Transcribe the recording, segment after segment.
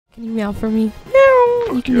Can you meow for me?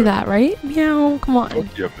 Meow. You can do that, right? Meow. Come on.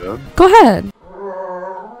 Yeah, man. Go ahead.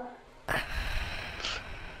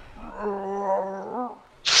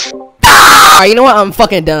 You know what? I'm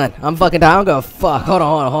fucking done. I'm fucking done. I don't give a fuck. Hold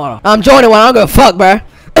on. I'm joining one. I don't give a fuck, bruh.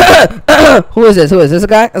 Who is this? This a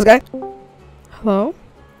guy? This guy? Hello?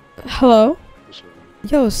 Hello?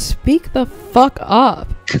 Yo, speak the fuck up.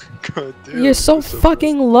 God damn. You're so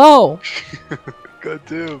fucking low. God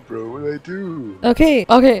damn, bro. What did I do?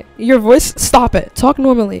 Okay. Your voice, stop it. Talk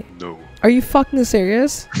normally. No. Are you fucking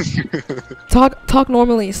serious? Talk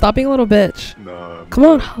normally. Stop being a little bitch. Nah. Come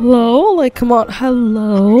on, hello? Like, come on,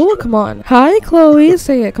 hello? Come on. Hi, Chloe.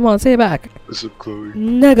 Say it. Come on, say it back. What's up, Chloe?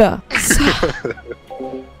 Nigga.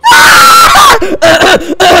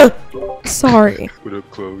 Sorry. What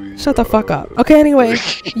up, Chloe? Shut the fuck up. Okay, anyway.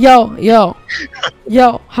 Yo,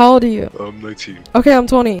 how old are you? I'm 19. Okay, I'm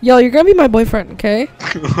 20. Yo, you're gonna be my boyfriend, okay?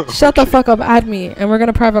 Shut the fuck up, add me, and we're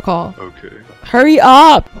gonna private call. Okay. Hurry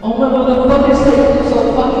up! Oh my god, the fuck is taking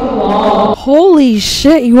so fucking long? Holy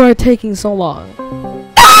shit, you are taking so long.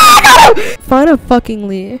 Find a fucking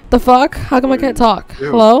Lee. The fuck? How come I can't talk?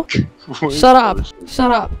 Hello? Shut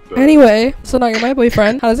up. Anyway, so now you're my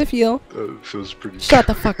boyfriend. How does it feel? Feels pretty. Shut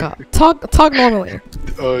the fuck up. Talk normally.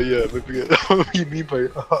 Yeah, let me get. What do you mean by?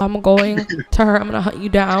 I'm going to her. I'm gonna hunt you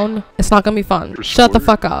down. It's not gonna be fun. Shut the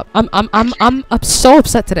fuck up. I'm so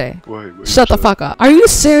upset today. Why? Shut the fuck up. Are you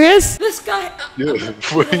serious? This guy. Yeah.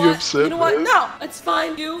 Why are you upset? You know what? No, it's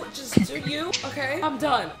fine. You just do you. Okay, I'm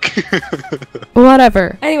done.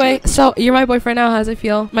 Whatever. Anyway, so you're my boyfriend now. How does it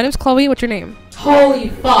feel? My name's Chloe. What's your name? Holy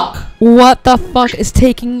fuck. What the fuck is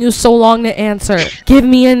taking you so long to answer? Give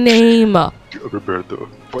me a name. Roberto.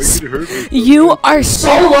 Why you hurt me? You are so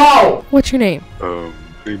low. What's your name?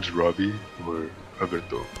 Name's Robbie or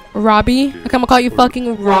Alberto. Robbie? Okay, I'm gonna call you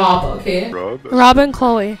fucking Rob, okay? Rob and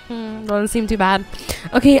Chloe. Doesn't seem too bad.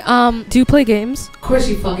 Okay, do you play games? Of course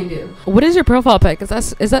you fucking do. What is your profile pic? Is that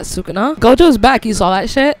Sukuna? Gojo's back, you saw that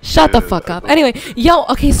shit? Shut the fuck up. Anyway, yo,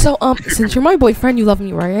 okay, so since you're my boyfriend, you love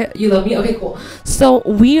me, right? You love me? Okay, cool. So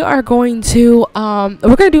we are going to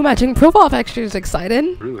we're gonna do matching profile pictures.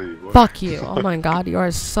 Excited? Really? What? Fuck you. Oh my god, you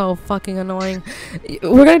are so fucking annoying.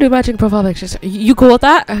 We're gonna do matching profile pictures. You cool with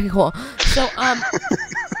that? Okay, cool. So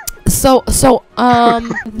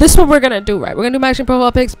this is what we're gonna do, right? We're gonna do matching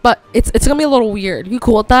profile pics, but it's gonna be a little weird. You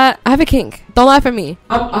cool with that? I have a kink. Don't laugh at me.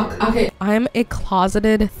 Okay. I'm a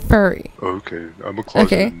closeted furry. Okay, I'm a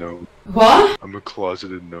closeted gnome. What? I'm a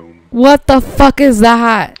closeted gnome. What the fuck is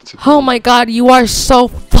that? Oh my god, you are so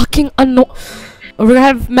fucking annoying. We're gonna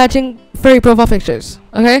have matching furry profile pictures,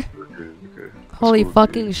 okay? Holy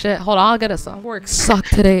fucking shit. Hold on, I'll get us some. Work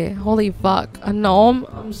sucked today. Holy fuck. A gnome?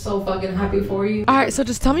 I'm so fucking happy for you. Alright, so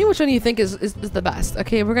just tell me which one you think is the best.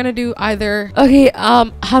 Okay, we're gonna do either. Okay,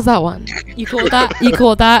 how's that one? You cool with that? You cool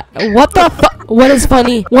with that? What the fuck? What is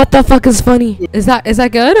funny? What the fuck is funny? Is that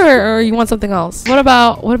good or you want something else? What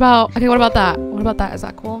about okay, what about that? What about that? Is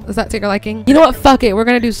that cool? Is that to your liking? You know what? Fuck it. We're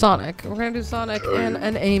gonna do Sonic. We're gonna do Sonic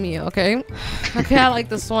and Amy, okay? Okay, I like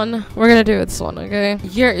this one. We're gonna do this one, okay?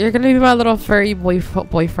 You're gonna be my little furry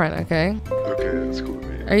boyfriend, okay? Okay, that's cool with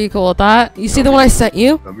me. Are you cool with that? You see the one I sent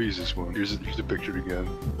you? Let me use this one. Here's the picture again.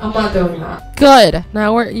 I'm not doing that. Good.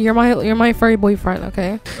 Now you're my furry boyfriend,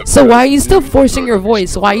 okay? So why are you still forcing your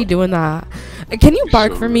voice? Why are you doing that? Can you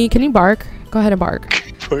bark for me? Can you bark? Go ahead and bark.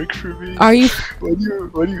 Bark for me? Are you? Why do you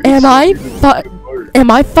am I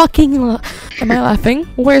laughing?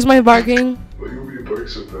 Where's my barking? Why do you want me to bark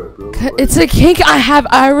so bad, bro? It's a kink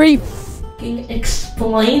I already fucking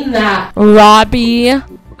explained that, Robbie.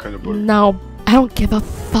 What kind of bark? No, I don't give a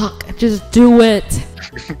fuck. Just do it.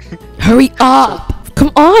 Hurry up.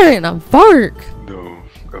 Come on, bark. No,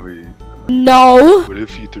 I mean. No. What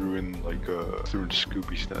if you threw in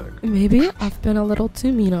Scooby snack? Maybe I've been a little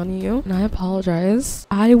too mean on you, and I apologize.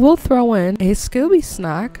 I will throw in a Scooby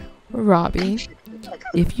snack, Robbie,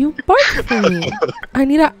 if you bark for me. I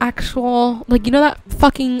need an actual, like, you know that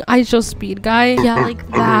fucking ISO speed guy? Yeah, like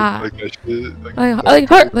that. Like that shit? Like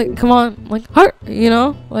heart, like, come on, like heart, you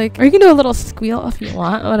know? Like, or you can do a little squeal if you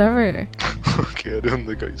want, whatever. Okay, I don't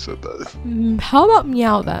think I said that. How about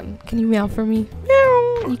meow then? Can you meow for me?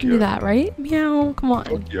 Meow. You can do that, right? Meow, come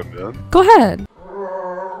on. Yeah, man. Go ahead.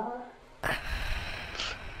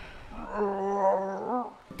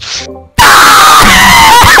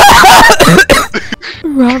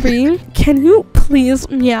 Robbie, can you please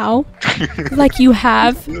meow like you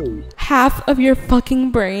have half of your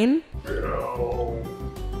fucking brain?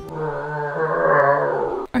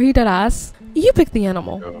 Are you dead ass? You pick the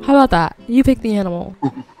animal. How about that? You pick the animal.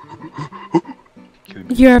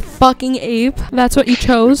 You're a fucking ape. That's what you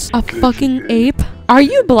chose? A fucking ape? Are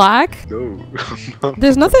you black? No, I'm not.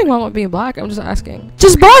 There's nothing wrong with being black. I'm just asking.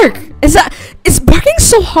 Just bark. Is barking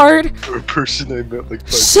so hard? For a person I met like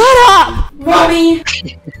 5 Shut up, Robbie.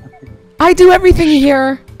 I do everything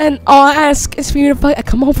here, and all I ask is for you to I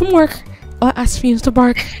come home from work. All I ask for you is to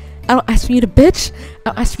bark. I don't ask for you to bitch.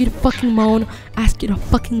 I don't ask for you to fucking moan. I ask you to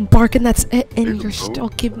fucking bark, and that's it. And you're still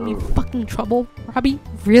giving me fucking trouble, Robbie.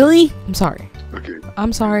 Really? I'm sorry. Okay.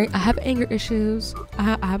 I'm sorry. I have anger issues.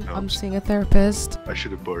 I'm seeing a therapist. I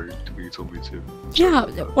should have barked when you told me to. Yeah,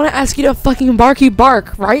 when I ask you to fucking bark, you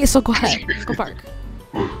bark, right? So go ahead. Go bark.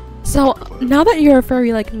 So, now that you're a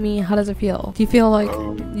furry like me, how does it feel? Do you feel like,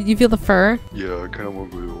 do you feel the fur? Yeah, I kind of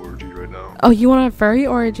want to go to orgy right now. Oh, you want a furry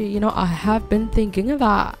orgy? You know, I have been thinking of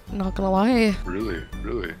that. Not gonna lie. Really?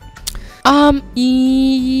 Really?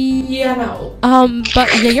 Yeah, no.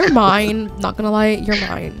 But yeah, you're mine. Not gonna lie, you're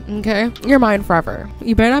mine, okay? You're mine forever.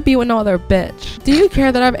 You better not be with no other bitch. Do you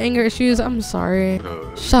care that I have anger issues? I'm sorry.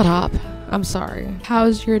 Shut up. I'm sorry.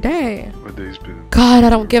 How's your day? My day's been... God,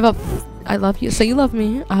 I don't give a I love you. So you love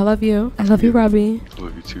me. I love you. I love you, Robbie. I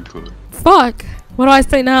love you too, Chloe. Fuck. What do I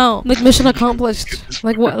say now? Like, mission accomplished.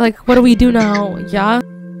 Like, what do we do now? Yeah?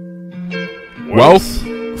 Wealth,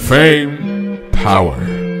 fame, power.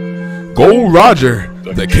 Gold Roger,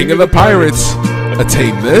 the king of the pirates,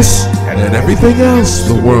 attained this and everything else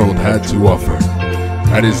the world had to offer.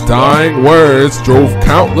 And his dying words drove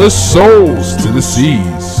countless souls to the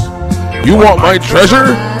seas. You want my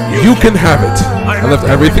treasure? You can have it. I left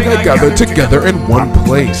everything I gathered together in one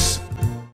place.